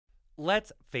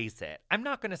Let's face it, I'm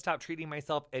not going to stop treating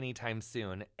myself anytime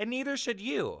soon, and neither should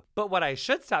you. But what I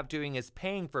should stop doing is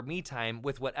paying for me time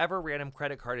with whatever random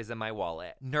credit card is in my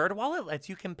wallet. NerdWallet lets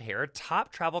you compare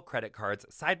top travel credit cards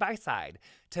side by side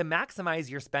to maximize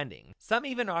your spending. Some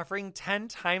even offering 10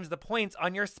 times the points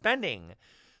on your spending.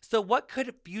 So what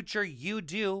could future you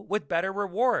do with better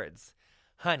rewards?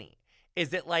 Honey,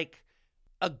 is it like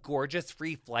a gorgeous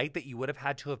free flight that you would have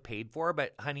had to have paid for,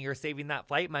 but honey, you're saving that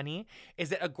flight money?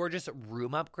 Is it a gorgeous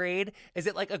room upgrade? Is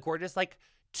it like a gorgeous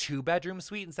 2-bedroom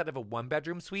suite instead of a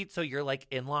 1-bedroom suite? So your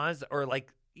in-laws or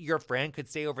your friend could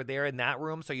stay over there in that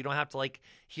room so you don't have to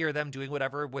hear them doing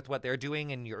whatever with what they're doing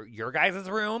in your guys'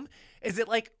 room? Is it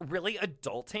really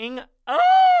adulting?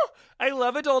 Oh, I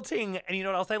love adulting. And you know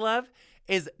what else I love?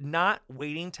 Is not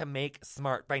waiting to make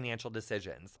smart financial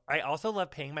decisions. I also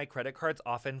love paying my credit cards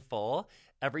off in full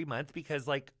every month because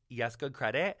yes, good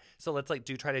credit. So let's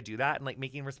try to do that and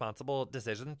making responsible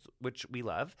decisions, which we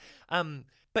love.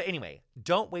 But anyway,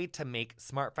 don't wait to make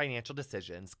smart financial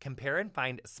decisions. Compare and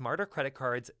find smarter credit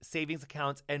cards, savings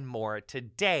accounts, and more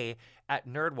today at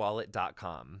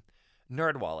nerdwallet.com.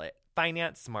 NerdWallet,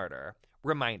 finance smarter.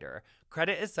 Reminder,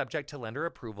 credit is subject to lender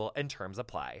approval and terms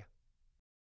apply.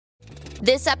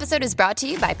 This episode is brought to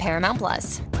you by Paramount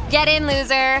Plus. Get in,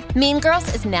 loser! Mean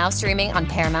Girls is now streaming on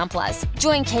Paramount Plus.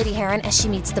 Join Katie Heron as she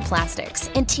meets the plastics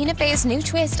in Tina Fey's new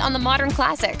twist on the modern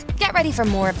classic. Get ready for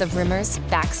more of the rumors,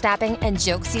 backstabbing, and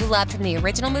jokes you loved from the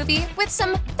original movie with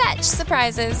some fetch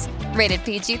surprises. Rated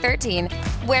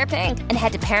PG-13. Wear pink and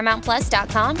head to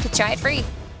ParamountPlus.com to try it free.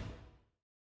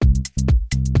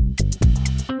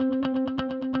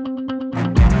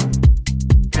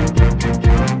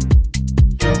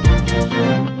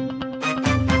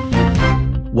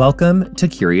 Welcome to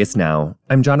Curious Now.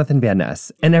 I'm Jonathan Van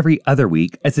Ness, and every other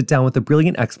week I sit down with a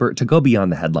brilliant expert to go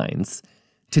beyond the headlines.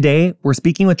 Today, we're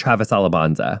speaking with Travis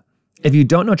Alabanza. If you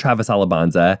don't know Travis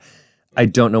Alabanza, I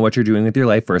don't know what you're doing with your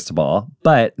life, first of all,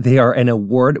 but they are an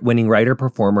award-winning writer,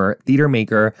 performer, theater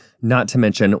maker, not to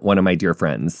mention one of my dear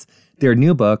friends. Their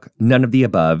new book, None of the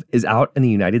Above, is out in the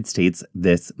United States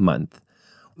this month.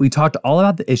 We talked all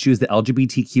about the issues the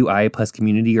LGBTQI plus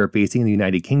community are facing in the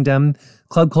United Kingdom,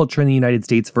 club culture in the United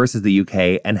States versus the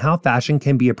UK, and how fashion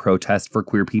can be a protest for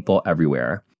queer people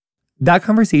everywhere. That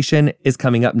conversation is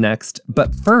coming up next,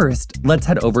 but first, let's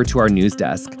head over to our news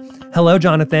desk. Hello,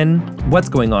 Jonathan. What's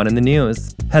going on in the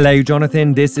news? Hello,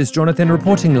 Jonathan. This is Jonathan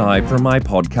reporting live from my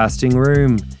podcasting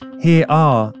room. Here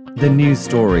are the news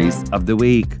stories of the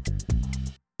week.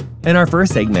 In our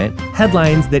first segment,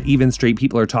 headlines that even straight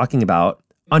people are talking about.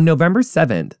 On November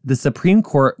 7th, the Supreme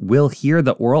Court will hear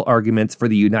the oral arguments for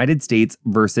the United States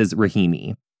versus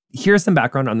Rahimi. Here's some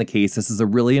background on the case. This is a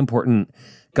really important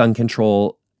gun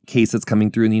control case that's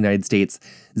coming through in the United States.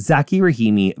 Zaki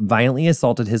Rahimi violently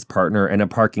assaulted his partner in a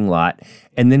parking lot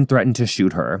and then threatened to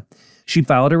shoot her. She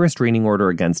filed a restraining order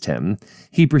against him.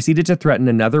 He proceeded to threaten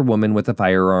another woman with a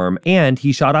firearm, and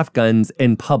he shot off guns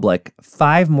in public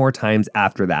 5 more times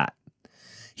after that.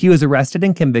 He was arrested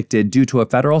and convicted due to a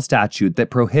federal statute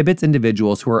that prohibits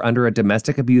individuals who are under a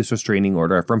domestic abuse restraining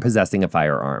order from possessing a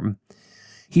firearm.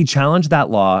 He challenged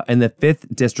that law, and the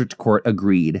 5th District Court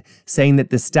agreed, saying that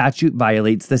the statute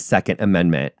violates the Second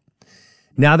Amendment.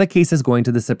 Now the case is going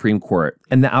to the Supreme Court,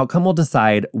 and the outcome will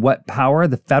decide what power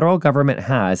the federal government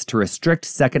has to restrict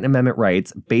Second Amendment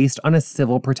rights based on a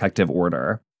civil protective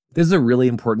order. This is a really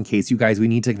important case, you guys. We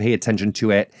need to pay attention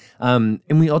to it. And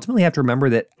we ultimately have to remember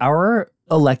that our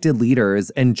elected leaders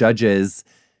and judges,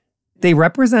 they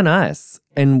represent us,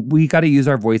 and we got to use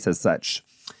our voice as such.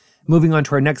 Moving on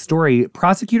to our next story,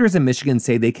 prosecutors in Michigan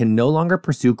say they can no longer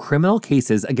pursue criminal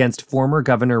cases against former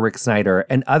Governor Rick Snyder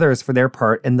and others for their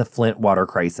part in the Flint water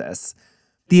crisis.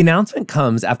 The announcement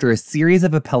comes after a series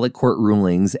of appellate court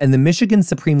rulings and the Michigan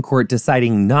Supreme Court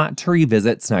deciding not to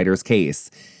revisit Snyder's case.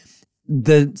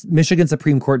 The Michigan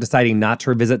Supreme Court deciding not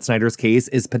to revisit Snyder's case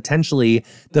is potentially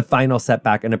the final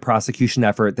setback in a prosecution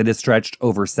effort that has stretched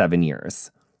over 7 years.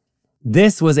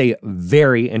 This was a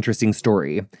very interesting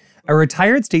story. A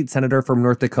retired state senator from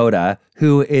North Dakota,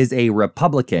 who is a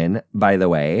Republican, by the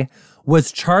way,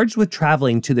 was charged with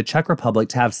traveling to the Czech Republic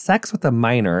to have sex with a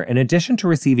minor in addition to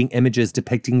receiving images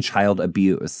depicting child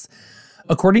abuse.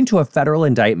 According to a federal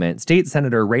indictment, State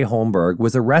Senator Ray Holmberg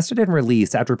was arrested and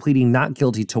released after pleading not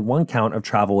guilty to 1 count of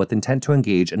travel with intent to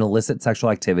engage in illicit sexual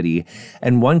activity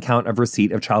and 1 count of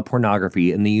receipt of child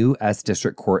pornography in the U.S.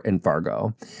 District Court in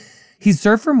Fargo. He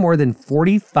served for more than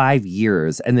 45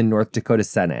 years in the North Dakota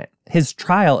Senate. His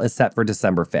trial is set for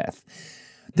December 5th.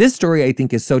 This story, I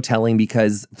think, is so telling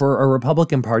because for a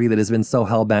Republican Party that has been so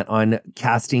hell-bent on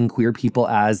casting queer people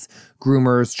as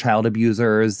groomers, child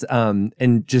abusers,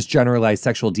 and just generalized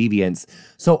sexual deviants,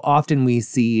 so often we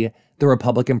see the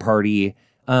Republican Party,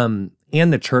 and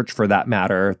the church for that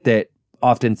matter, that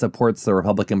often supports the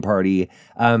Republican Party,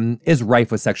 is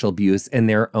rife with sexual abuse in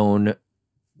their own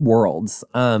worlds.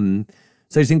 So I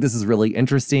just think this is really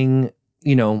interesting.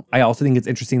 You know, I also think it's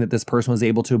interesting that this person was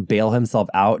able to bail himself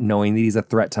out knowing that he's a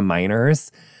threat to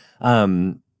minors.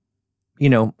 You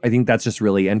know, I think that's just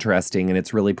really interesting and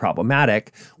it's really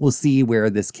problematic. We'll see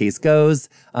where this case goes.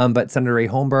 But Senator Ray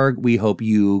Holmberg, we hope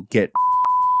you get...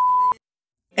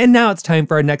 And now it's time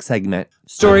for our next segment.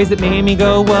 Stories that made me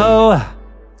go, whoa.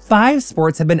 5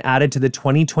 sports have been added to the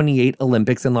 2028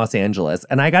 Olympics in Los Angeles.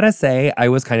 And I gotta say, I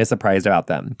was kind of surprised about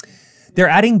them. They're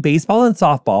adding baseball and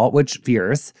softball, which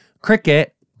fierce.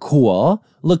 Cricket, cool.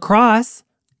 Lacrosse,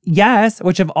 yes,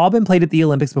 which have all been played at the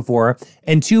Olympics before,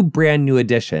 and 2 brand new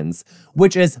additions,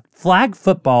 which is flag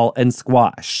football and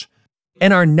squash.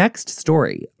 In our next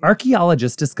story,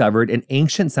 archaeologists discovered an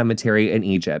ancient cemetery in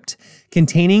Egypt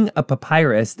containing a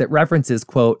papyrus that references,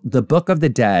 quote, the Book of the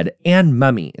Dead and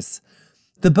mummies.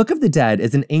 The Book of the Dead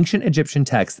is an ancient Egyptian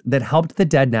text that helped the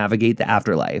dead navigate the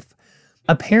afterlife.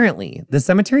 Apparently, the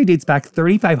cemetery dates back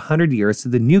 3,500 years to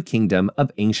the New Kingdom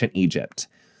of ancient Egypt.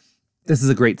 This is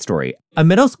a great story. A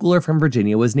middle schooler from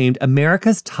Virginia was named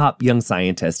America's top young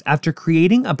scientist after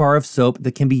creating a bar of soap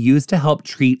that can be used to help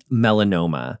treat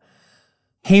melanoma.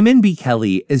 Heyman B.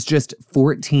 Kelly is just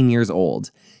 14 years old.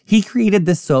 He created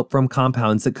this soap from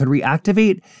compounds that could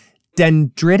reactivate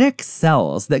dendritic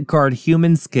cells that guard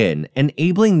human skin,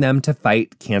 enabling them to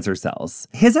fight cancer cells.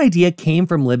 His idea came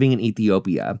from living in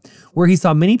Ethiopia, where he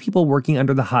saw many people working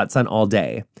under the hot sun all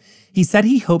day. He said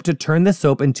he hoped to turn the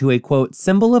soap into a, quote,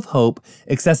 symbol of hope,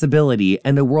 accessibility,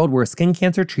 and a world where skin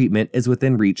cancer treatment is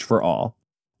within reach for all.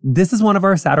 This is one of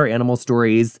our sadder animal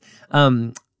stories.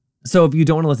 So if you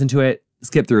don't want to listen to it,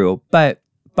 skip through. But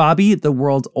Bobby, the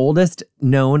world's oldest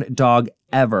known dog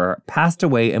ever, passed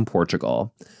away in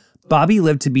Portugal. Bobby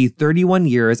lived to be 31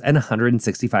 years and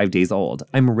 165 days old.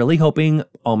 I'm really hoping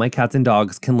all my cats and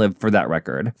dogs can live for that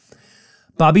record.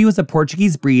 Bobby was a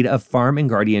Portuguese breed of farm and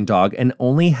guardian dog and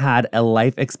only had a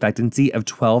life expectancy of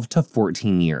 12 to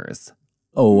 14 years.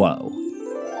 Oh, whoa.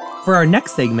 For our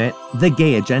next segment, The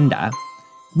Gay Agenda,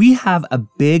 we have a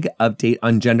big update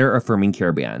on gender-affirming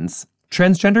care bans.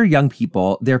 Transgender young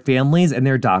people, their families, and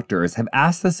their doctors have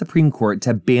asked the Supreme Court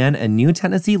to ban a new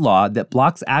Tennessee law that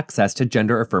blocks access to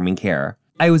gender-affirming care.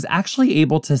 I was actually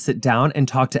able to sit down and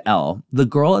talk to Elle, the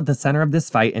girl at the center of this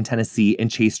fight in Tennessee,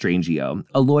 and Chase Strangio,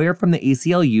 a lawyer from the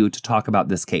ACLU, to talk about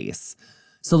this case.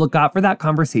 So look out for that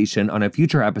conversation on a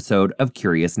future episode of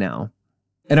Curious Now.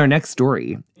 In our next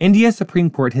story, India's Supreme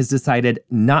Court has decided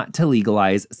not to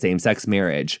legalize same-sex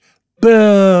marriage.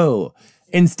 Boo!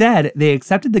 Instead, they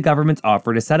accepted the government's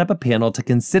offer to set up a panel to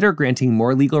consider granting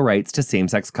more legal rights to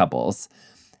same-sex couples.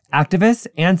 Activists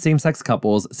and same-sex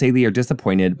couples say they are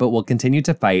disappointed but will continue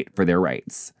to fight for their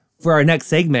rights. For our next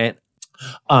segment,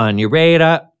 On Your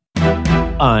Radar,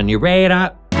 On Your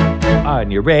Radar, On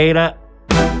Your Radar.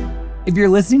 If you're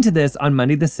listening to this on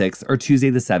Monday the 6th or Tuesday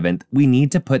the 7th, we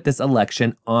need to put this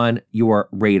election on your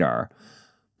radar.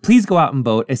 Please go out and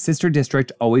vote. As Sister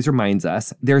District always reminds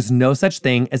us, there's no such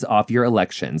thing as off-year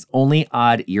elections, only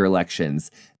odd-year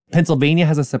elections. Pennsylvania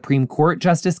has a Supreme Court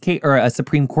justice case, or a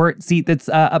Supreme Court seat that's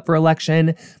up for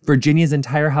election. Virginia's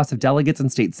entire House of Delegates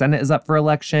and State Senate is up for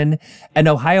election. And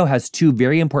Ohio has 2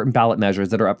 very important ballot measures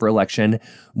that are up for election.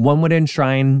 One would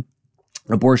enshrine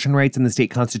abortion rights in the state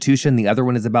constitution. The other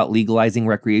one is about legalizing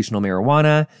recreational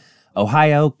marijuana.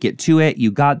 Ohio, get to it.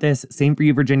 You got this. Same for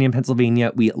you, Virginia and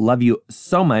Pennsylvania. We love you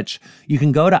so much. You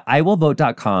can go to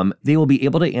iwillvote.com. They will be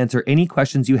able to answer any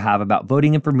questions you have about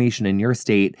voting information in your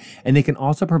state, and they can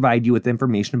also provide you with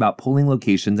information about polling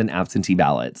locations and absentee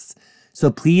ballots. So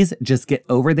please just get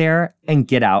over there and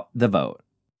get out the vote.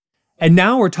 And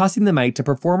now we're tossing the mic to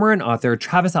performer and author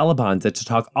Travis Alabanza to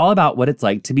talk all about what it's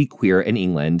like to be queer in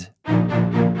England.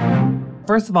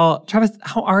 First of all, Travis,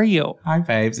 how are you? Hi,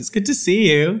 babes. It's good to see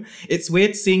you. It's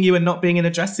weird seeing you and not being in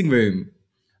a dressing room.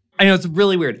 I know, it's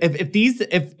really weird.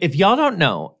 If y'all don't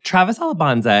know, Travis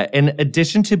Alabanza, in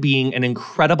addition to being an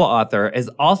incredible author, is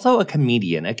also a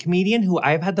comedian who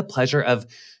I've had the pleasure of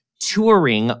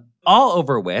touring all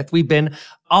over with. We've been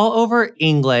all over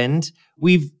England.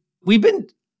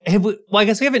 I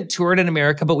guess we haven't toured in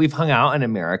America, but we've hung out in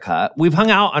America. We've hung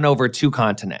out on over 2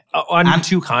 continents.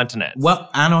 Two continents.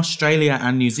 Well, and Australia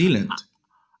and New Zealand.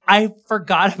 I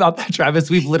forgot about that,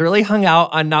 Travis. We've literally hung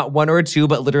out on not 1 or 2,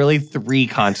 but literally 3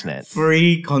 continents.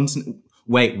 3 continents.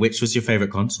 Wait, which was your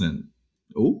favorite continent?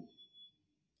 Ooh.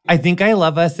 I think I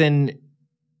love us in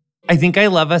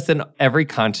every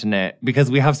continent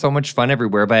because we have so much fun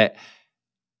everywhere. But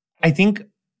I think,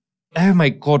 oh my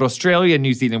God, Australia and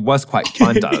New Zealand was quite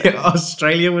fun, darling.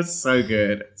 Australia was so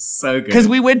good. So good.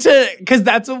 Because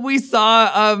that's when we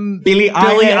saw Billie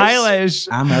Eilish.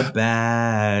 I'm a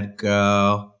bad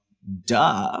girl.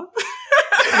 Duh.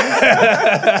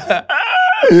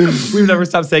 We've never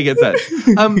stopped saying it since.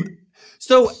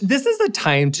 So this is a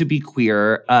time to be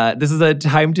queer. This is a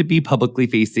time to be publicly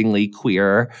facingly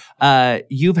queer.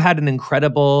 You've had an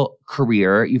incredible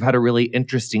career. You've had a really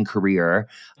interesting career.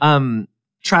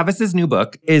 Travis's new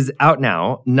book is out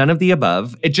now, None of the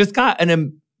Above. It just got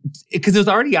because it was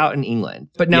already out in England,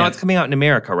 but now it's coming out in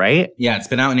America, right? Yeah, it's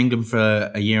been out in England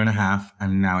for a year and a half,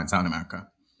 and now it's out in America.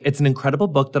 It's an incredible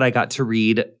book that I got to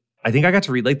read. I think I got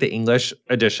to read like the English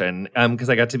edition because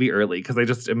I got to be early because I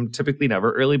just am typically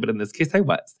never early, but in this case I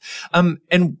was.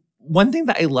 And one thing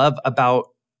that I love about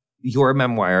your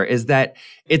memoir is that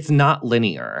it's not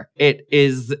linear. It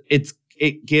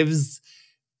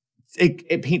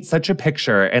paints such a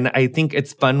picture, and I think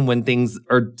it's fun when things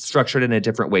are structured in a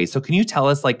different way. So can you tell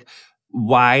us like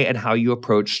why and how you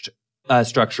approached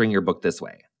structuring your book this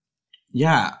way?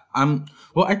 Yeah.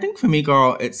 Well, I think for me,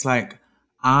 girl, it's like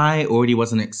I already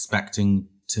wasn't expecting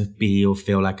to be or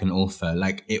feel like an author.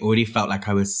 Like it already felt like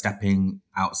I was stepping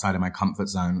outside of my comfort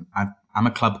zone. I'm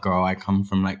a club girl. I come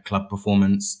from like club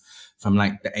performance from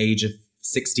like the age of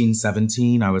 16,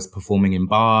 17. I was performing in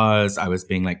bars. I was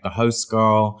being like the host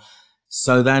girl.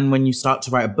 So then when you start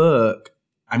to write a book,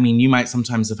 I mean, you might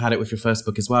sometimes have had it with your first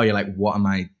book as well. You're like, what am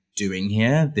I doing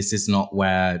here? This is not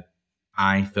where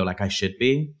I feel like I should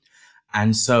be.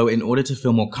 And so in order to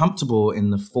feel more comfortable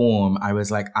in the form, I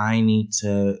was like, I need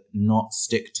to not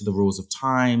stick to the rules of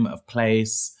time, of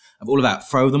place, of all of that,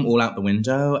 throw them all out the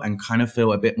window and kind of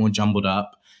feel a bit more jumbled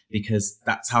up because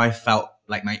that's how I felt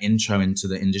like my intro into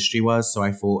the industry was. So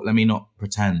I thought, let me not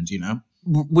pretend, you know?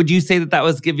 Would you say that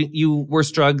was giving you were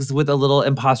struggles with a little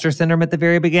imposter syndrome at the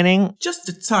very beginning? Just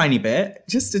a tiny bit,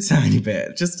 just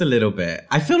a little bit.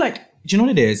 I feel like, do you know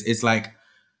what it is? It's like,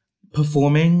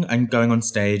 performing and going on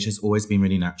stage has always been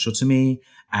really natural to me.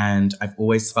 And I've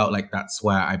always felt like that's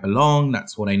where I belong.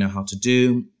 That's what I know how to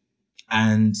do.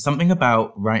 And something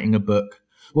about writing a book.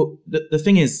 Well, the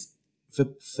thing is,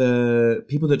 for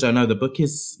people that don't know, the book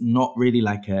is not really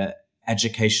like a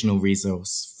educational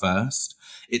resource first.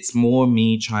 It's more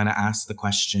me trying to ask the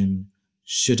question,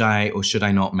 should I or should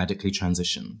I not medically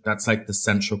transition? That's like the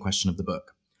central question of the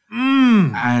book.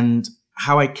 And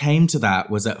how I came to that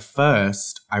was at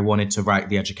first, I wanted to write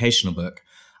the educational book.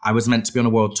 I was meant to be on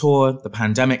a world tour. The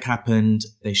pandemic happened.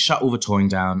 They shut all the touring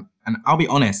down. And I'll be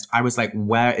honest, I was like,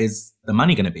 where is the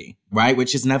money going to be? Right?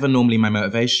 Which is never normally my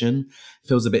motivation.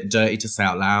 Feels a bit dirty to say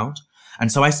out loud.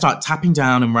 And so I start tapping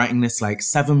down and writing this like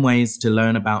 7 ways to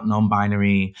learn about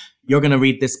non-binary. You're going to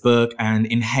read this book and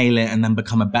inhale it and then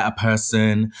become a better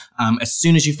person. As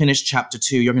soon as you finish chapter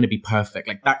 2, you're going to be perfect.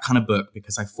 Like that kind of book,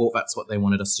 because I thought that's what they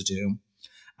wanted us to do.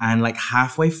 And like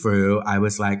halfway through, I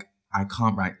was like, I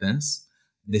can't write this.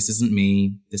 This isn't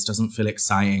me. This doesn't feel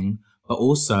exciting. But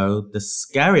also the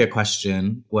scarier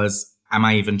question was, am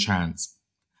I even trans?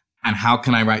 And how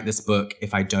can I write this book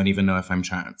if I don't even know if I'm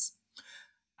trans?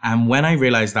 And when I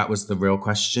realized that was the real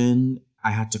question, I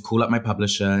had to call up my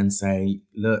publisher and say,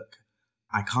 look,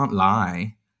 I can't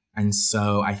lie. And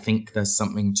so I think there's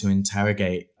something to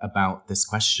interrogate about this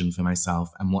question for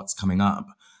myself and what's coming up.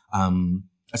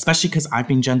 Especially because I've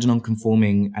been gender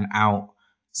non-conforming and out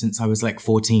since I was like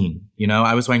 14. You know,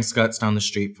 I was wearing skirts down the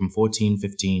street from 14,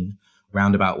 15,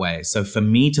 roundabout way. So for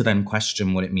me to then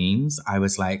question what it means, I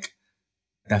was like,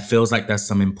 there feels like there's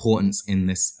some importance in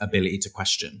this ability to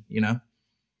question, you know?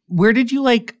 Where did you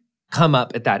like come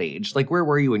up at that age? Like, where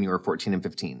were you when you were 14 and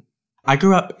 15? I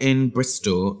grew up in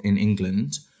Bristol in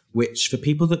England, which for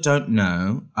people that don't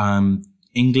know,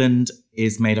 England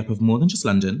is made up of more than just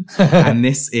London. And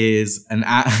this is an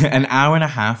hour and a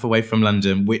half away from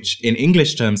London, which in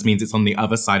English terms means it's on the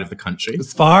other side of the country.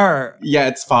 It's far. Yeah,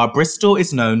 it's far. Bristol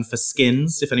is known for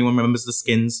Skins, if anyone remembers the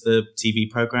Skins, the TV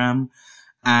program.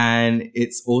 And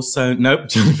it's also, nope,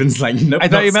 Jonathan's like, nope. I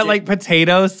thought you meant like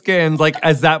potato skins. Like,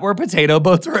 is that where potato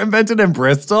boats were invented in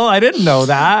Bristol? I didn't know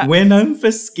that. We're known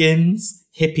for skins,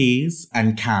 hippies,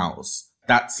 and cows.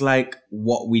 That's like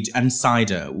what we do. And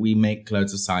cider. We make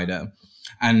loads of cider.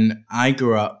 And I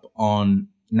grew up on,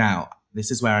 now, this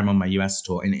is where I'm on my US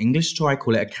tour. In English tour, I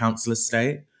call it a council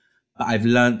estate. But I've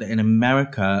learned that in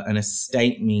America, an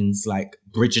estate means like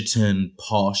Bridgerton,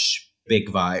 posh, big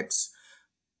vibes.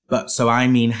 But so I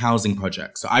mean housing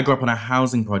projects. So I grew up on a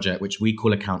housing project, which we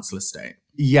call a council estate.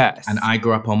 Yes. And I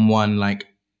grew up on one like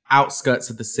outskirts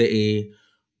of the city,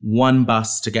 one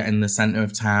bus to get in the center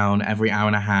of town every hour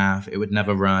and a half. It would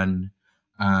never run.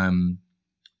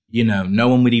 No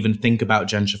one would even think about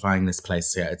gentrifying this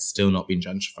place yet. It's still not been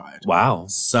gentrified. Wow.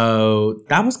 So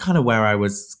that was kind of where I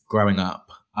was growing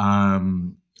up.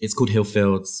 It's called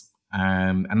Hillfields.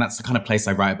 And that's the kind of place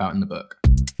I write about in the book.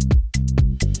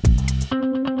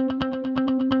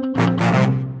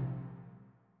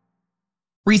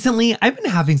 Recently, I've been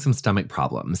having some stomach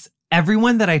problems.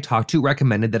 Everyone that I talked to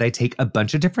recommended that I take a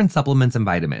bunch of different supplements and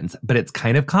vitamins, but it's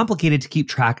kind of complicated to keep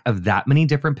track of that many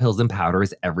different pills and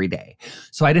powders every day.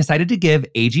 So I decided to give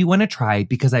AG1 a try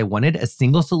because I wanted a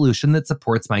single solution that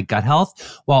supports my gut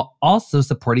health while also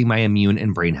supporting my immune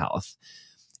and brain health.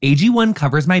 AG1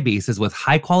 covers my bases with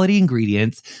high-quality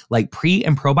ingredients like pre-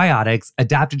 and probiotics,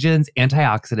 adaptogens,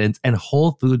 antioxidants, and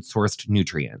whole food-sourced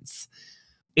nutrients.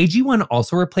 AG1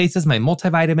 also replaces my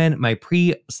multivitamin, my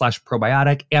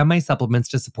pre/probiotic, and my supplements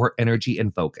to support energy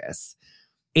and focus.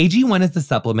 AG1 is the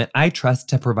supplement I trust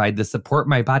to provide the support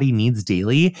my body needs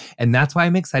daily, and that's why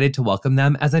I'm excited to welcome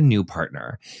them as a new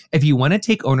partner. If you want to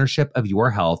take ownership of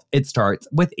your health, it starts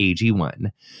with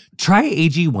AG1. Try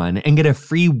AG1 and get a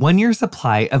free 1-year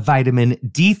supply of vitamin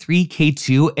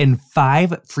D3K2 and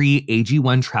 5 free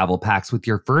AG1 travel packs with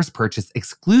your first purchase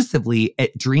exclusively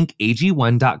at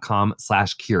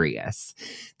drinkag1.com/curious.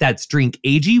 That's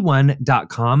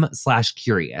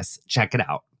drinkag1.com/curious. Check it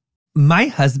out. My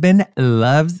husband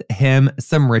loves him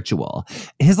some Ritual.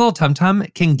 His little tum-tum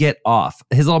can get off.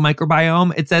 His little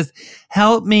microbiome, it says,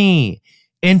 help me.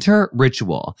 Enter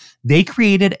Ritual. They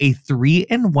created a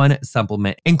 3-in-1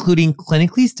 supplement, including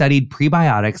clinically studied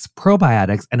prebiotics,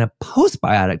 probiotics, and a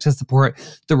postbiotic to support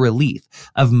the relief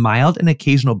of mild and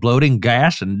occasional bloating,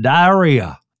 gas, and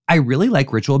diarrhea. I really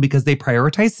like Ritual because they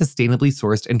prioritize sustainably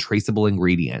sourced and traceable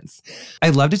ingredients.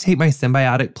 I love to take my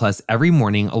Symbiotic Plus every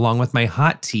morning along with my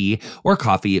hot tea or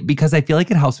coffee because I feel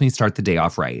like it helps me start the day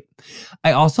off right.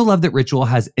 I also love that Ritual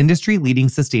has industry-leading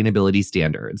sustainability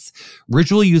standards.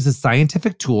 Ritual uses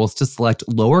scientific tools to select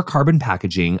lower carbon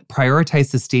packaging,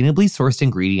 prioritize sustainably sourced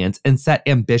ingredients, and set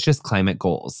ambitious climate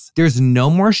goals. There's no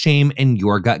more shame in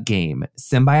your gut game.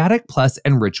 Symbiotic Plus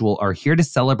and Ritual are here to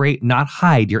celebrate, not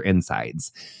hide your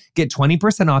insides. Get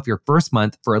 20% off your first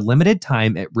month for a limited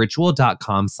time at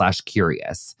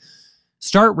ritual.com/curious.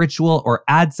 Start Ritual or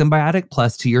add Symbiotic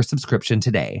Plus to your subscription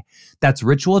today. That's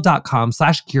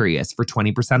ritual.com/curious for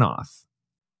 20% off.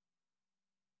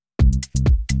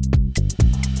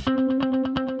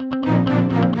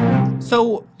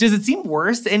 So does it seem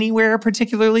worse anywhere,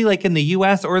 particularly like in the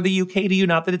US or the UK to you?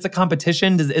 Not that it's a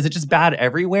competition. Is it just bad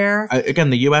everywhere? Again,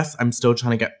 the US, I'm still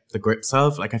trying to get the grips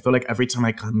of. Like, I feel like every time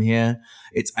I come here,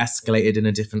 it's escalated in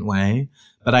a different way.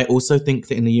 But I also think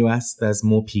that in the US, there's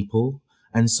more people.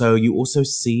 And so you also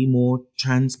see more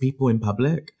trans people in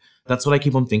public. That's what I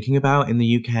keep on thinking about. In the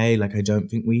UK, like, I don't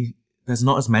think there's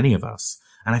not as many of us.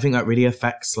 And I think that really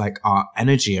affects like our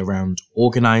energy around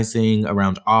organizing,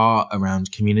 around art,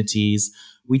 around communities.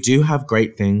 We do have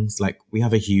great things. Like, we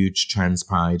have a huge trans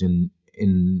pride in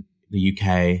the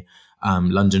UK.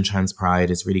 London Trans Pride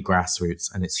is really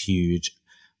grassroots and it's huge.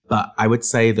 But I would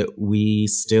say that we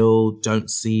still don't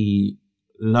see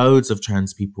loads of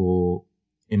trans people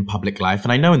in public life.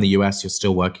 And I know in the US, you're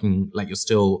still working, like you're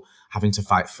still having to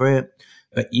fight for it.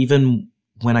 But even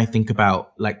when I think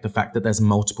about like the fact that there's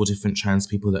multiple different trans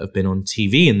people that have been on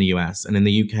TV in the US and in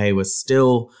the UK, we're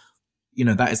still,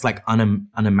 that is like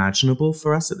unimaginable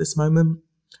for us at this moment.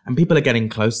 And people are getting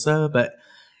closer, but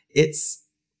it's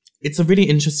a really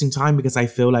interesting time because I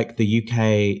feel like the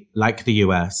UK, like the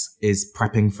US, is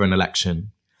prepping for an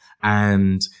election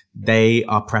and they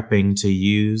are prepping to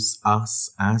use us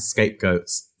as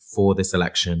scapegoats for this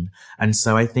election. And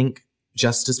so I think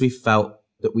just as we felt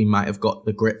that we might have got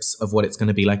the grips of what it's going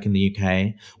to be like in the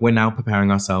UK, we're now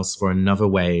preparing ourselves for another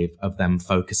wave of them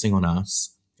focusing on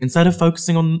us instead of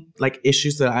focusing on like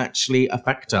issues that actually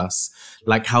affect us,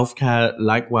 like healthcare,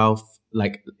 like wealth,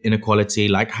 like inequality,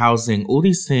 like housing, all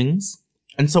these things.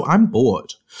 And so I'm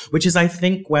bored, which is, I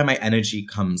think, where my energy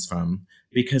comes from,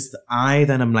 because I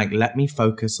then am like, let me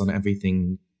focus on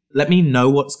everything. Let me know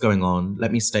what's going on.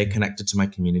 Let me stay connected to my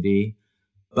community.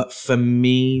 But for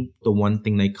me, the one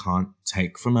thing they can't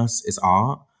take from us is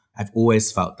art. I've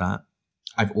always felt that.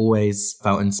 I've always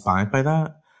felt inspired by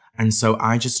that. And so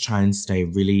I just try and stay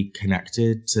really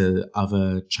connected to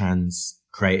other trans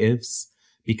creatives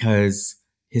because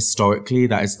historically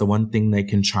that is the one thing they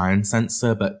can try and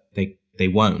censor, but they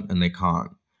won't and they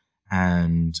can't.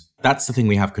 And that's the thing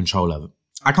we have control over.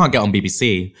 I can't get on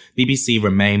BBC. BBC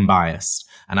remain biased.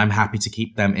 And I'm happy to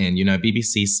keep them in.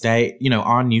 BBC stay,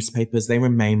 our newspapers, they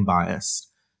remain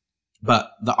biased.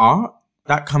 But the art,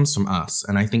 that comes from us.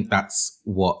 And I think that's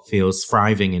what feels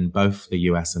thriving in both the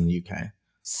US and the UK.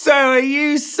 So are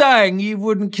you saying you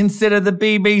wouldn't consider the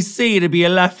BBC to be a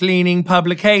left-leaning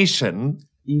publication?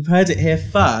 You've heard it here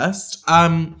first.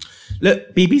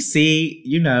 Look, BBC,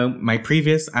 you know, my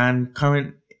previous and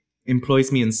current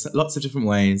employs me in lots of different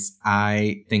ways.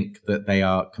 I think that they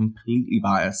are completely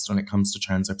biased when it comes to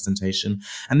trans representation.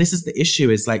 And this is the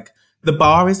issue, is like, the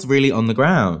bar is really on the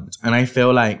ground. And I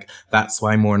feel like that's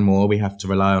why more and more we have to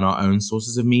rely on our own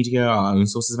sources of media, our own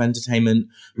sources of entertainment,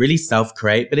 really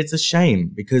self-create. But it's a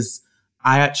shame because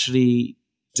I actually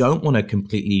don't want to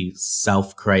completely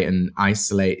self-create and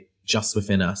isolate just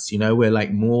within us. You know, we're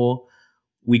like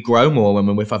we grow more when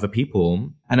we're with other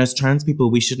people. And as trans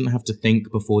people, we shouldn't have to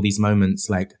think before these moments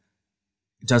like,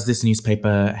 does this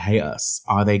newspaper hate us?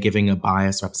 Are they giving a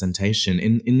biased representation?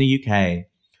 In the UK,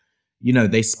 you know,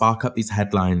 they spark up these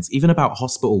headlines, even about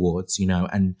hospital wards, you know,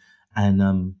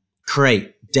 and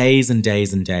create days and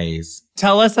days and days.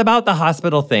 Tell us about the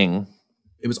hospital thing.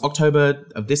 It was October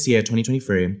of this year,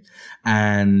 2023,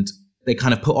 and they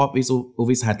kind of put up all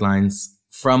these headlines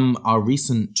from our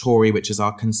recent Tory, which is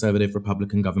our Conservative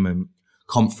Republican government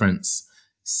conference,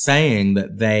 saying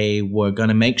that they were going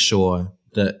to make sure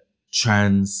that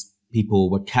trans people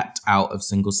were kept out of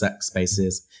single-sex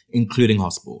spaces, including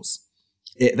hospitals.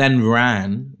 It then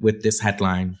ran with this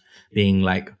headline being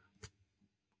like,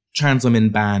 trans women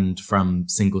banned from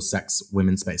single-sex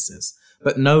women's spaces.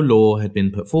 But no law had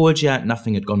been put forward yet.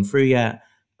 Nothing had gone through yet.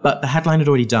 But the headline had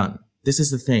already done. This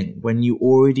is the thing. When you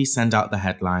already send out the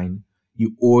headline,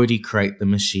 you already create the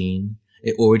machine.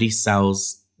 It already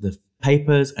sells the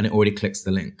papers and it already clicks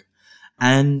the link.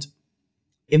 And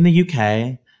in the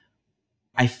UK,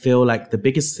 I feel like the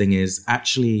biggest thing is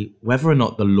actually whether or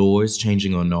not the law is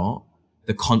changing or not,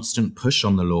 the constant push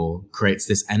on the law creates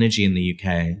this energy in the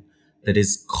UK that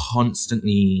is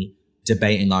constantly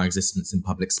debating our existence in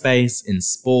public space, in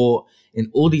sport,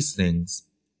 in all these things.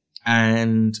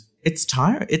 And it's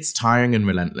tiring and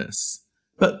relentless.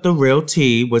 But the real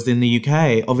tea was in the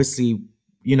UK. Obviously,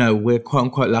 you know, we're quote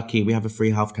unquote lucky. We have a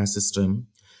free healthcare system,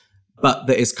 but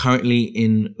that is currently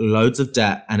in loads of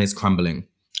debt and is crumbling.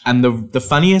 And the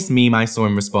funniest meme I saw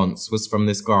in response was from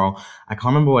this girl. I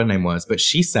can't remember what her name was, but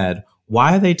she said,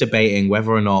 why are they debating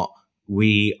whether or not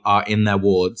we are in their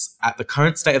wards? At the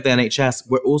current state of the NHS,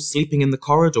 we're all sleeping in the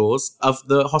corridors of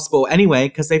the hospital anyway,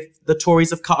 because the Tories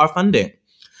have cut our funding.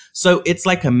 So it's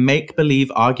like a make-believe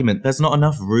argument. There's not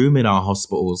enough room in our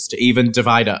hospitals to even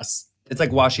divide us. It's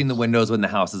like washing the windows when the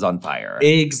house is on fire.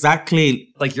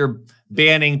 Exactly. Like you're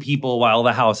banning people while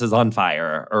the house is on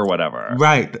fire or whatever.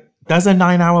 Right. There's a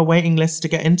 9-hour waiting list to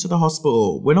get into the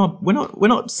hospital. We're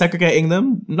not segregating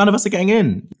them. None of us are getting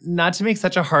in. Not to make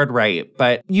such a hard right,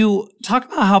 but you talk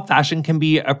about how fashion can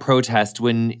be a protest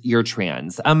when you're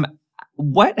trans.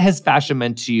 What has fashion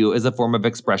meant to you as a form of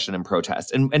expression and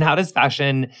protest? And how does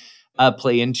fashion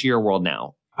play into your world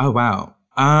now? Oh, wow.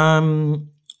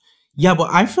 Yeah, well,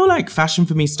 I feel like fashion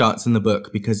for me starts in the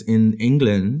book because in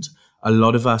England, a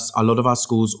lot of our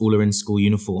schools all are in school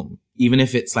uniform. Even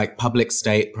if it's like public,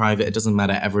 state, private, it doesn't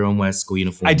matter. Everyone wears school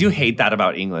uniform. I do hate that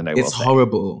about England, I will say. It's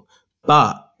horrible.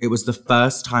 But it was the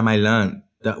first time I learned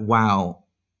that, wow,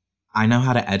 I know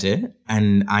how to edit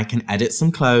and I can edit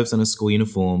some clothes on a school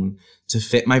uniform to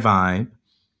fit my vibe,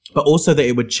 but also that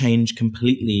it would change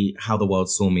completely how the world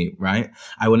saw me, right?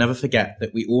 I will never forget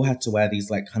that we all had to wear these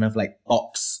like kind of like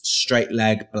box, straight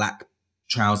leg, black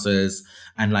trousers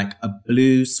and like a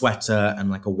blue sweater and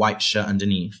like a white shirt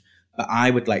underneath. But I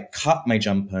would like cut my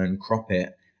jumper and crop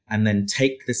it and then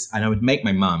take this, and I would make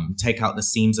my mum take out the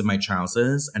seams of my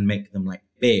trousers and make them like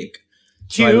big.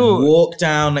 So I would walk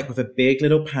down like with a big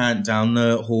little pant down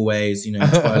the hallways, you know,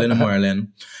 twirling and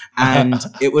whirling. And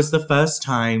it was the first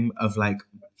time of like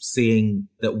seeing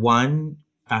that one,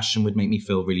 fashion would make me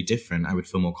feel really different. I would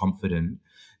feel more confident.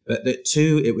 But that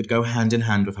two, it would go hand in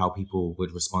hand with how people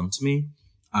would respond to me.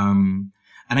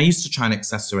 And I used to try and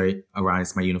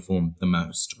accessorize my uniform the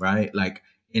most, right? Like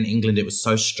in England, it was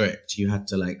so strict. You had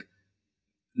to like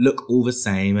look all the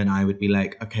same. And I would be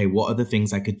like, okay, what are the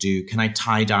things I could do? Can I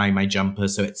tie-dye my jumper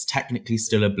so it's technically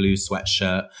still a blue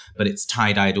sweatshirt, but it's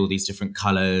tie-dyed all these different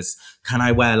colors? Can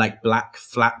I wear like black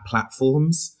flat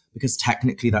platforms? Because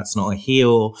technically that's not a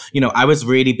heel. You know, I was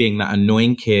really being that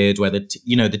annoying kid where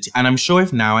and I'm sure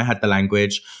if now I had the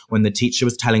language, when the teacher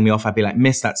was telling me off, I'd be like,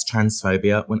 miss, that's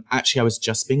transphobia, when actually I was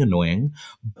just being annoying.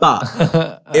 But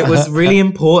it was really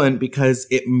important because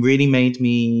it really made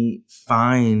me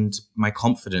find my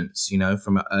confidence, you know,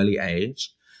 from an early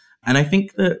age. And I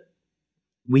think that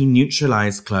we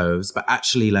neutralize clothes, but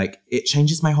actually like it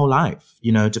changes my whole life,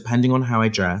 you know, depending on how I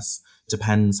dress,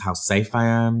 depends how safe I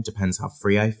am, depends how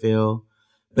free I feel.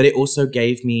 But it also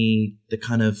gave me the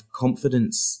kind of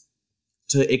confidence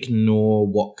to ignore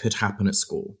what could happen at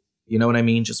school. You know what I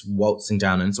mean? Just waltzing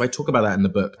down. And so I talk about that in the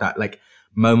book, that like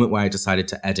moment where I decided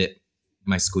to edit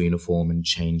my school uniform and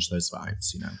change those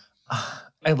vibes, you know?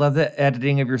 I love the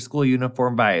editing of your school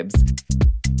uniform vibes.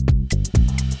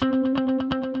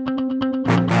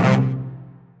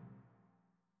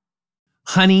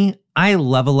 Honey, I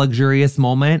love a luxurious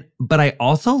moment, but I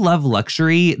also love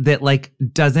luxury that like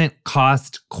doesn't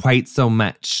cost quite so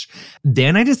much.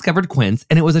 Then I discovered Quince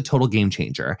and it was a total game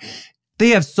changer. They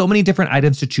have so many different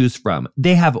items to choose from.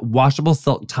 They have washable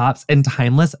silk tops and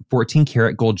timeless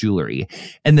 14-karat gold jewelry.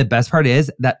 And the best part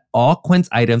is that all Quince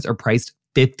items are priced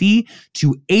 50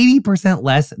 to 80%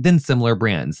 less than similar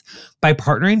brands. By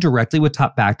partnering directly with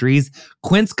top factories,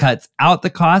 Quince cuts out the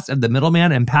cost of the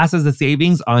middleman and passes the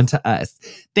savings on to us.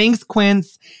 Thanks,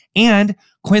 Quince. And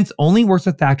Quince only works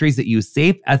with factories that use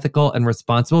safe, ethical, and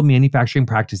responsible manufacturing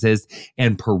practices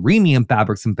and premium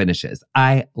fabrics and finishes.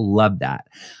 I love that.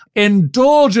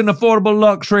 Indulge in affordable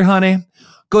luxury, honey.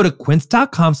 Go to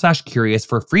quince.com/curious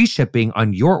for free shipping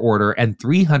on your order and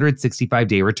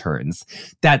 365-day returns.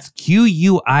 That's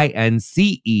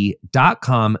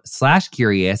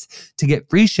QUINCE.com/curious to get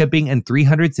free shipping and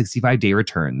 365-day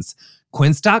returns.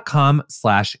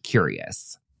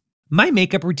 Quince.com/curious. My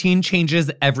makeup routine changes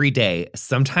every day.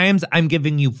 Sometimes I'm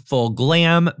giving you full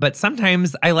glam, but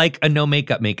sometimes I like a no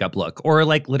makeup look, or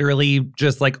like literally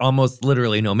just like almost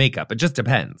literally no makeup. It just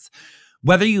depends.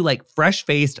 Whether you like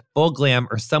fresh-faced, full glam,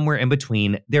 or somewhere in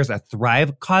between, there's a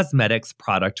Thrive Cosmetics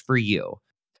product for you.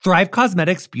 Thrive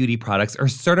Cosmetics beauty products are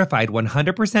certified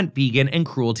 100% vegan and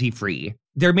cruelty-free.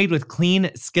 They're made with clean,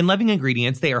 skin-loving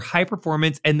ingredients. They are high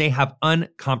performance and they have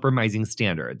uncompromising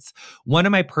standards. One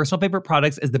of my personal favorite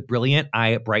products is the Brilliant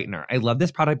Eye Brightener. I love this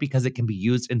product because it can be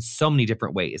used in so many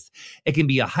different ways. It can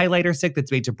be a highlighter stick that's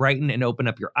made to brighten and open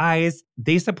up your eyes.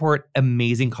 They support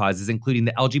amazing causes, including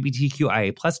the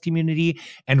LGBTQIA+ community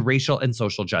and racial and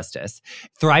social justice.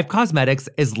 Thrive Cosmetics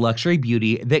is luxury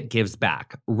beauty that gives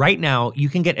back. Right now, you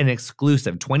can get an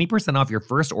exclusive 20% off your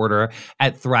first order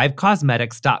at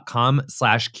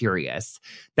thrivecosmetics.com/curious.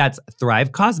 That's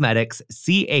Thrive Cosmetics,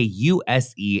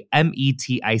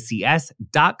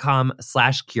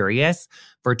 CAUSEMETICS.com/curious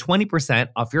for 20%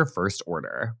 off your first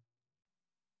order.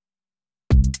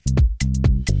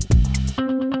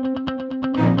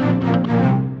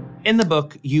 In the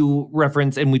book, you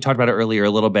reference, and we talked about it earlier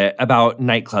a little bit, about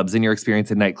nightclubs and your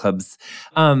experience in nightclubs.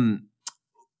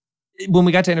 When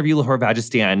we got to interview Lahore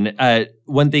Vagistan,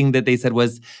 one thing that they said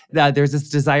was that there's this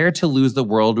desire to lose the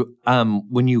world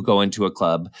when you go into a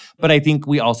club. But I think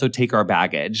we also take our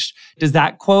baggage. Does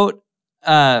that quote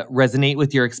resonate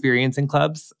with your experience in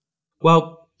clubs?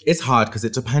 Well, it's hard because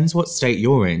it depends what state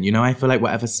you're in. You know, I feel like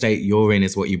whatever state you're in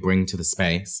is what you bring to the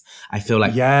space. I feel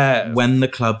like when the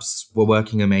clubs were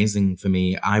working amazing for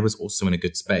me, I was also in a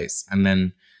good space. And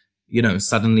then, you know,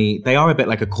 suddenly they are a bit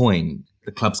like a coin.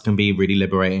 The clubs can be really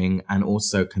liberating and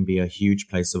also can be a huge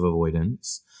place of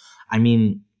avoidance. I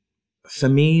mean, for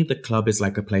me, the club is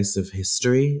like a place of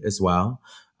history as well.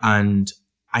 And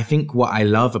I think what I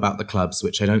love about the clubs,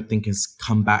 which I don't think has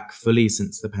come back fully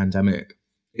since the pandemic,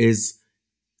 is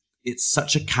it's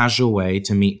such a casual way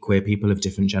to meet queer people of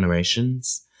different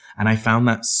generations. And I found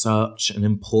that such an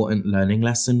important learning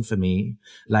lesson for me.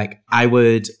 Like, I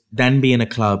would then be in a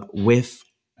club with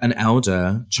an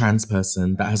elder trans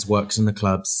person that has worked in the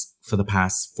clubs for the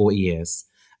past 40 years.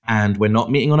 And we're not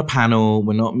meeting on a panel.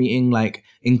 We're not meeting like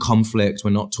in conflict.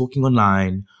 We're not talking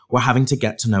online. We're having to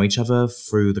get to know each other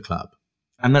through the club.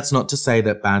 And that's not to say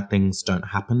that bad things don't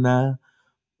happen there.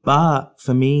 But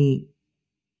for me,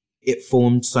 it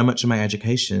formed so much of my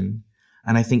education.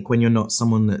 And I think when you're not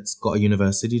someone that's got a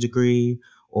university degree,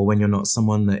 or when you're not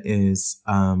someone that is,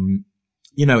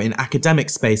 you know, in academic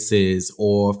spaces,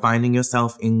 or finding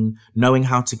yourself in knowing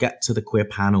how to get to the queer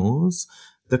panels,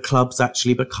 the clubs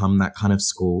actually become that kind of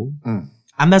school.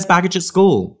 And there's baggage at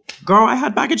school. Girl, I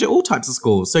had baggage at all types of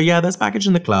schools. So yeah, there's baggage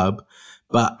in the club.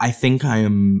 But I think I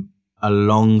am a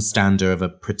long stander of a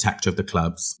protector of the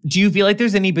clubs. Do you feel like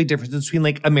there's any big differences between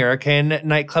like American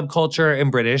nightclub culture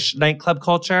and British nightclub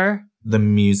culture? The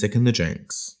music and the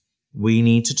drinks. We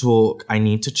need to talk. I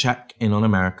need to check in on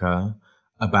America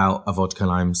about a vodka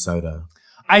lime soda.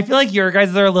 I feel like your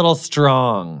guys are a little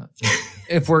strong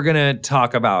if we're going to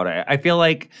talk about it. I feel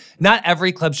like not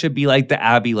every club should be like the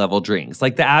Abbey level drinks.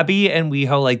 Like the Abbey and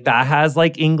WeHo, like that has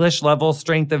like English level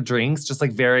strength of drinks, just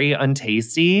like very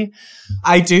untasty.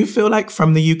 I do feel like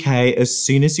from the UK, as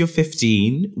soon as you're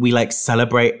 15, we like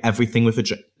celebrate everything with a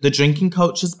drink. The drinking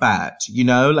culture's bad, you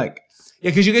know? Like Yeah,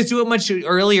 because you guys do it much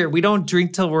earlier. We don't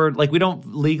drink till we're like, we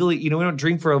don't legally, we don't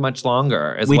drink for much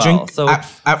longer as we well. drink So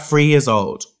at 3 years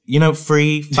old.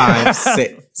 3, 5,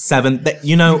 6, 7.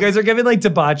 you guys are giving like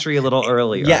debauchery a little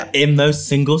earlier. Yeah, in those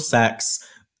single sex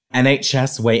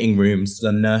NHS waiting rooms,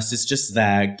 the nurse is just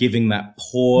there giving that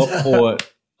poor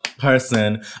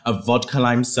person a vodka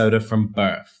lime soda from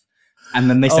birth. And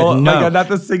then they said, no. My God, not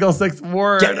the single sex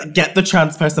word. Get the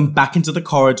trans person back into the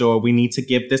corridor. We need to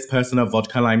give this person a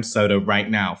vodka lime soda right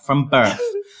now from birth.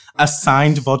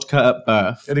 Assigned vodka at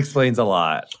birth. It explains a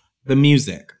lot. The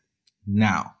music.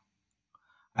 Now,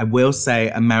 I will say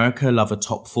America love a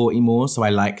top 40 more, so I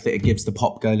like that it gives the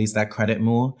pop girlies their credit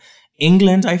more.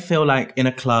 England, I feel like in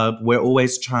a club, we're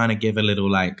always trying to give a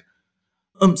little like,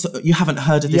 so you haven't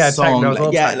heard of this song.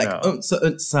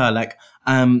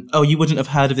 Oh, you wouldn't have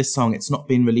heard of this song. It's not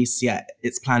been released yet.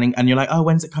 It's planning. And you're like, oh,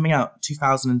 when's it coming out?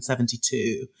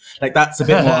 2072. Like, that's a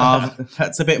bit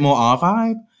more our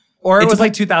vibe. Or it was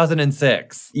like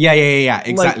 2006. Yeah.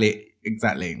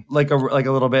 Exactly. Like a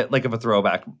little bit like of a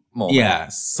throwback moment. Yeah.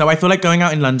 So I feel like going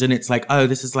out in London, it's like, oh,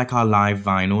 this is like our live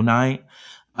vinyl night.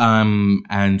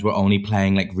 And we're only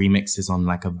playing like remixes on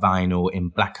like a vinyl in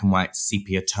black and white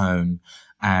sepia tone.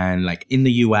 And like in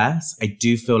the US, I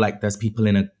do feel like there's people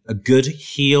in a good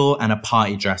heel and a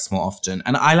party dress more often.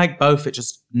 And I like both. It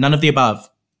just, none of the above.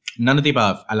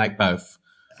 I like both.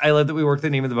 I love that we worked the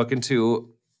name of the book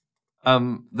into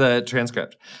the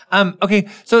transcript. Okay,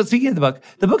 so speaking of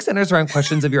the book centers around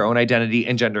questions of your own identity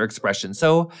and gender expression.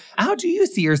 So how do you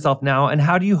see yourself now, and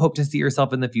how do you hope to see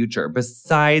yourself in the future,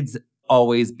 besides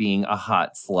always being a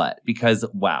hot slut? Because,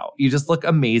 wow, you just look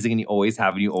amazing, and you always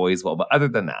have, and you always will. But other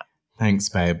than that. Thanks,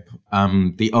 babe.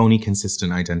 The only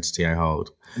consistent identity I hold.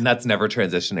 And that's never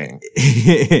transitioning.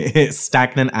 It's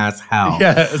stagnant as hell.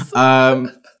 Yes.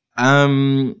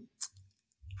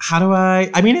 How do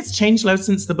I mean, it's changed loads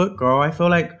since the book, girl. I feel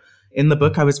like in the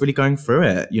book, I was really going through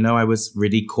it. I was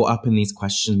really caught up in these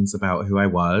questions about who I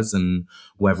was and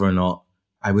whether or not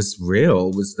I was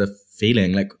real was the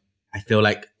feeling. Like, I feel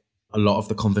like a lot of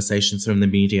the conversations from the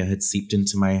media had seeped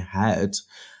into my head.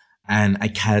 And I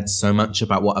cared so much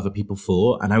about what other people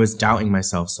thought. And I was doubting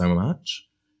myself so much.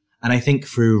 And I think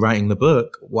through writing the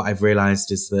book, what I've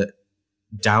realized is that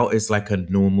doubt is like a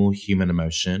normal human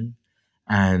emotion.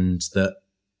 And that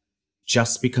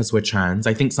just because we're trans,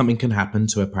 I think something can happen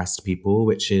to oppressed people,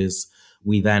 which is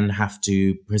we then have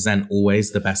to present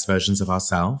always the best versions of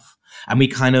ourselves. And we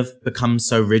kind of become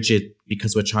so rigid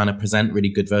because we're trying to present really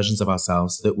good versions of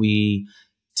ourselves that we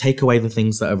take away the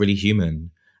things that are really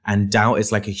human. And doubt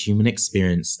is like a human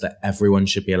experience that everyone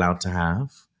should be allowed to have.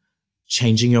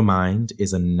 Changing your mind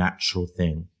is a natural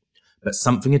thing. But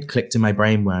something had clicked in my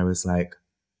brain where I was like,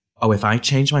 oh, if I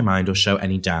change my mind or show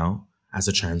any doubt as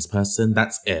a trans person,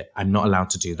 that's it. I'm not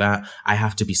allowed to do that. I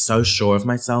have to be so sure of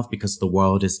myself because the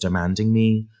world is demanding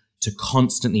me to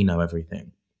constantly know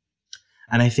everything.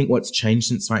 And I think what's changed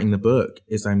since writing the book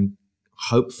is I'm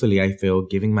hopefully, I feel,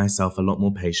 giving myself a lot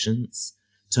more patience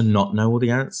to not know all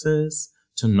the answers,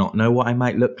 to not know what I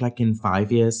might look like in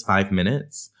 5 years, 5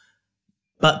 minutes,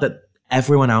 but that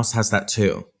everyone else has that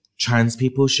too. Trans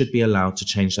people should be allowed to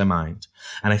change their mind.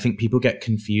 And I think people get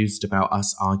confused about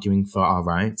us arguing for our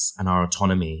rights and our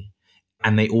autonomy.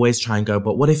 And they always try and go,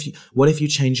 but what if you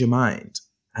change your mind?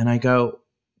 And I go,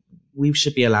 we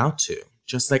should be allowed to,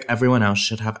 just like everyone else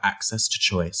should have access to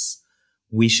choice.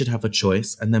 We should have a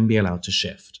choice and then be allowed to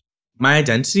shift. My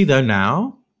identity though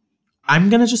now, I'm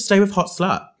going to just stay with hot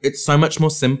slut. It's so much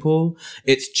more simple.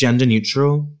 It's gender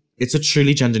neutral. It's a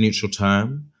truly gender neutral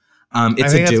term. I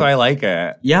think that's why I like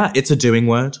it. Yeah, it's a doing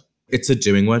word. It's a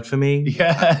doing word for me.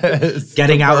 Yes.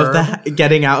 Getting out of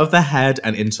the head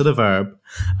and into the verb.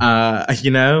 I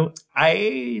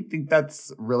think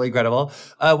that's really incredible.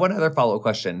 One other follow-up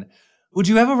question. Would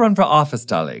you ever run for office,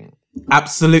 darling?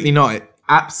 Absolutely not.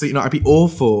 Absolutely not. I'd be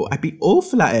awful. I'd be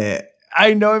awful at it.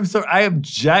 I know. I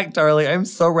object, darling. I'm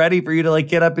so ready for you to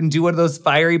get up and do one of those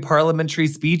fiery parliamentary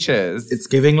speeches. It's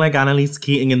giving like Annalise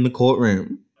Keating in the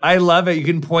courtroom. I love it. You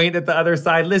can point at the other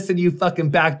side. Listen, you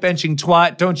fucking backbenching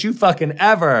twat. Don't you fucking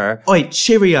ever. Oi,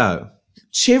 cheerio.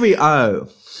 Cheerio.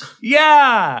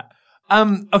 Yeah.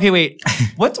 Okay, wait.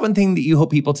 What's one thing that you hope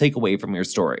people take away from your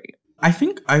story? I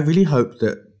really hope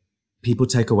that people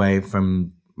take away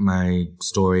from my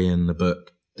story in the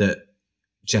book that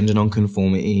gender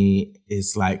nonconformity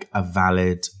is like a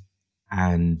valid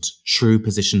and true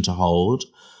position to hold,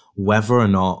 whether or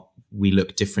not we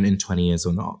look different in 20 years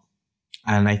or not.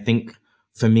 And I think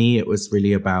for me, it was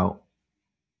really about,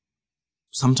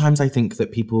 sometimes I think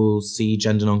that people see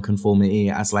gender nonconformity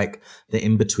as like the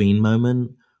in-between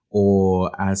moment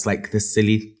or as like the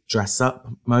silly dress up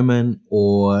moment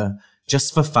or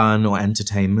just for fun or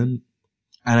entertainment.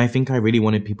 And I think I really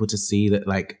wanted people to see that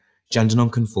like gender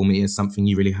nonconformity is something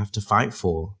you really have to fight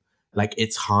for. Like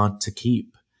it's hard to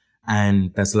keep.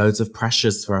 And there's loads of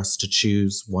pressures for us to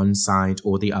choose one side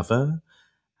or the other.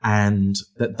 And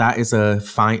that is a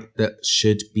fight that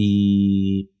should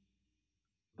be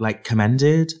like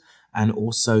commended and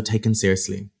also taken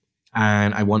seriously.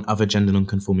 And I want other gender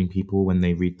nonconforming people, when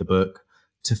they read the book,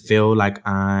 to feel like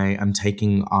I am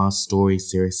taking our story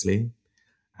seriously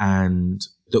and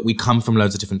that we come from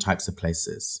loads of different types of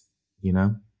places, you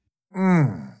know?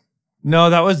 No,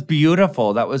 that was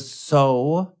beautiful. That was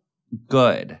so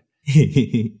good.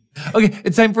 Okay,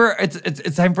 it's time for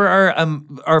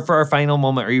our final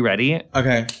moment. Are you ready?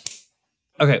 Okay.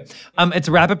 It's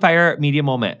a rapid fire media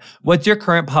moment. What's your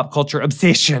current pop culture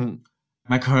obsession?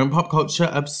 My current pop culture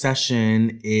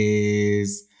obsession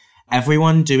is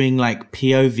everyone doing like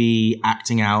POV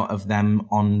acting out of them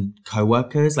on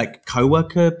coworkers, like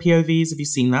coworker POVs. Have you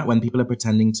seen that? When people are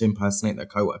pretending to impersonate their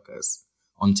coworkers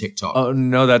on TikTok. Oh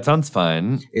no, that sounds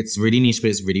fun. It's really niche, but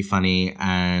it's really funny,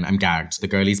 and I'm gagged. The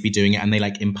girlies be doing it, and they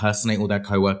like impersonate all their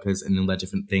coworkers and all their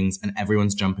different things, and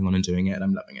everyone's jumping on and doing it, and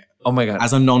I'm loving it. Oh my God.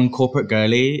 As a non-corporate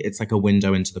girly, it's like a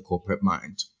window into the corporate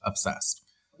mind. Obsessed.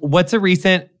 What's a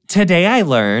recent Today I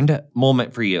Learned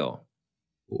moment for you?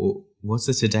 What's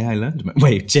the Today I Learned?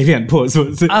 Wait, JVN, pause.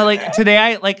 What's it? Today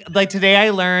I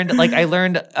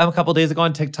learned a couple days ago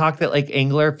on TikTok that like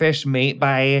anglerfish mate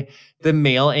by the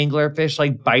male anglerfish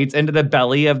like bites into the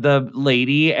belly of the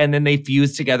lady, and then they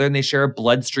fuse together and they share a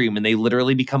bloodstream and they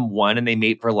literally become one and they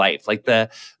mate for life. Like the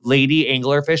lady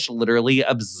anglerfish literally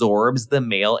absorbs the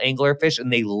male anglerfish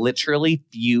and they literally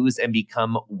fuse and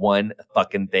become one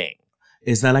fucking thing.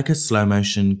 Is there like a slow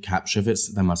motion capture of it?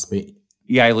 There must be.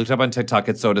 Yeah, I looked up on TikTok.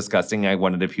 It's so disgusting. I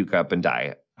wanted to puke up and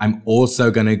die. I'm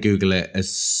also going to Google it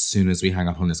as soon as we hang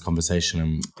up on this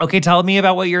conversation. Okay, tell me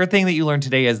about what your thing that you learned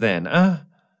today is then.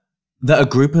 That a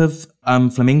group of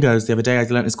flamingos the other day I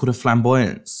learned is called a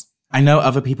flamboyance. I know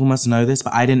other people must know this,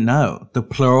 but I didn't know. The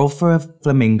plural for a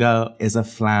flamingo is a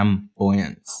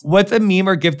flamboyance. What's a meme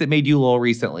or gift that made you lol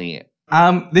recently?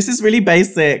 This is really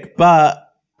basic, but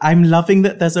I'm loving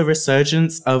that there's a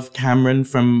resurgence of Cameron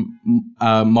from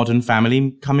Modern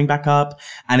Family coming back up.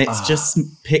 And it's just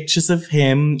pictures of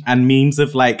him and memes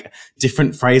of like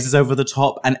different phrases over the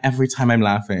top. And every time I'm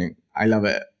laughing, I love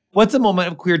it. What's a moment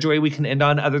of queer joy we can end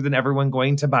on other than everyone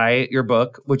going to buy your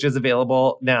book, which is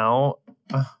available now?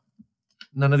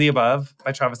 None of the Above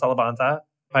by Travis Alabanza.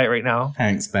 Buy it right now.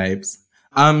 Thanks, babes.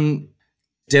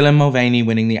 Dylan Mulvaney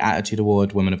winning the Attitude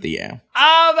Award Woman of the Year.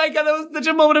 Oh my God, that was such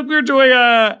a moment of queer joy.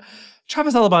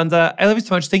 Travis Alabanza, I love you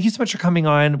so much. Thank you so much for coming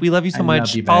on. We love you so much.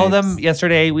 Love you, follow them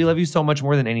yesterday. We love you so much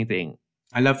more than anything.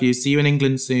 I love you. See you in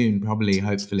England soon, probably,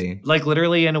 hopefully. Like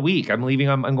literally in a week. I'm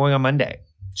going on Monday.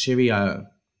 Cheerio.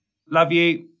 Love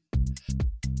you.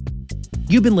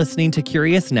 You've been listening to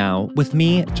Curious Now with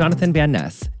me, Jonathan Van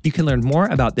Ness. You can learn more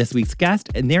about this week's guest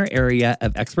and their area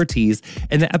of expertise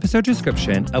in the episode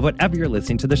description of whatever you're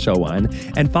listening to the show on,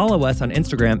 and follow us on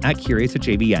Instagram at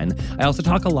CuriousJVN. I also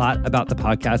talk a lot about the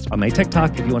podcast on my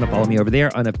TikTok if you want to follow me over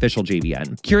there on official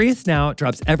JVN. Curious Now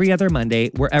drops every other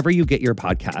Monday wherever you get your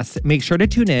podcasts. Make sure to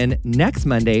tune in next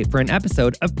Monday for an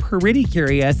episode of Pretty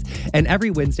Curious, and every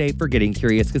Wednesday for Getting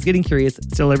Curious, because Getting Curious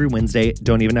still every Wednesday.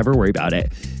 Don't even ever worry about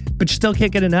it. But you still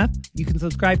can't get enough? You can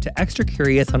subscribe to Extra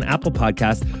Curious on Apple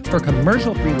Podcasts for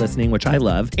commercial-free listening, which I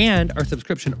love, and our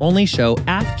subscription-only show,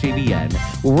 Ask JVN,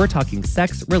 where we're talking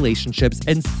sex, relationships,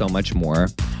 and so much more.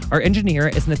 Our engineer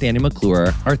is Nathaniel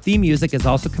McClure. Our theme music is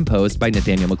also composed by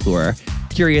Nathaniel McClure.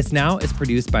 Curious Now is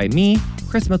produced by me,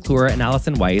 Chris McClure, and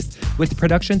Allison Weiss, with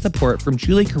production support from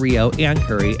Julie Carrillo, Ann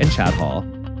Curry, and Chad Hall.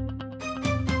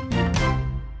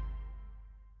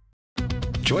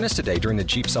 Join us today during the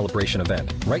Jeep Celebration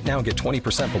event. Right now, get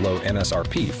 20% below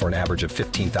MSRP for an average of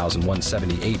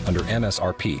 $15,178 under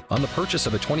MSRP on the purchase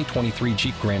of a 2023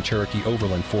 Jeep Grand Cherokee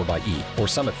Overland 4xE or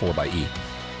Summit 4xE.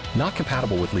 Not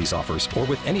compatible with lease offers or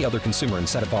with any other consumer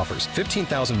incentive offers.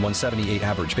 $15,178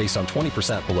 average based on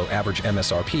 20% below average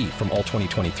MSRP from all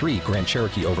 2023 Grand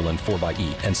Cherokee Overland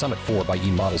 4xE and Summit 4xE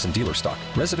models in dealer stock.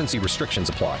 Residency restrictions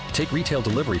apply. Take retail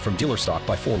delivery from dealer stock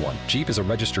by 4/1. Jeep is a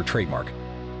registered trademark.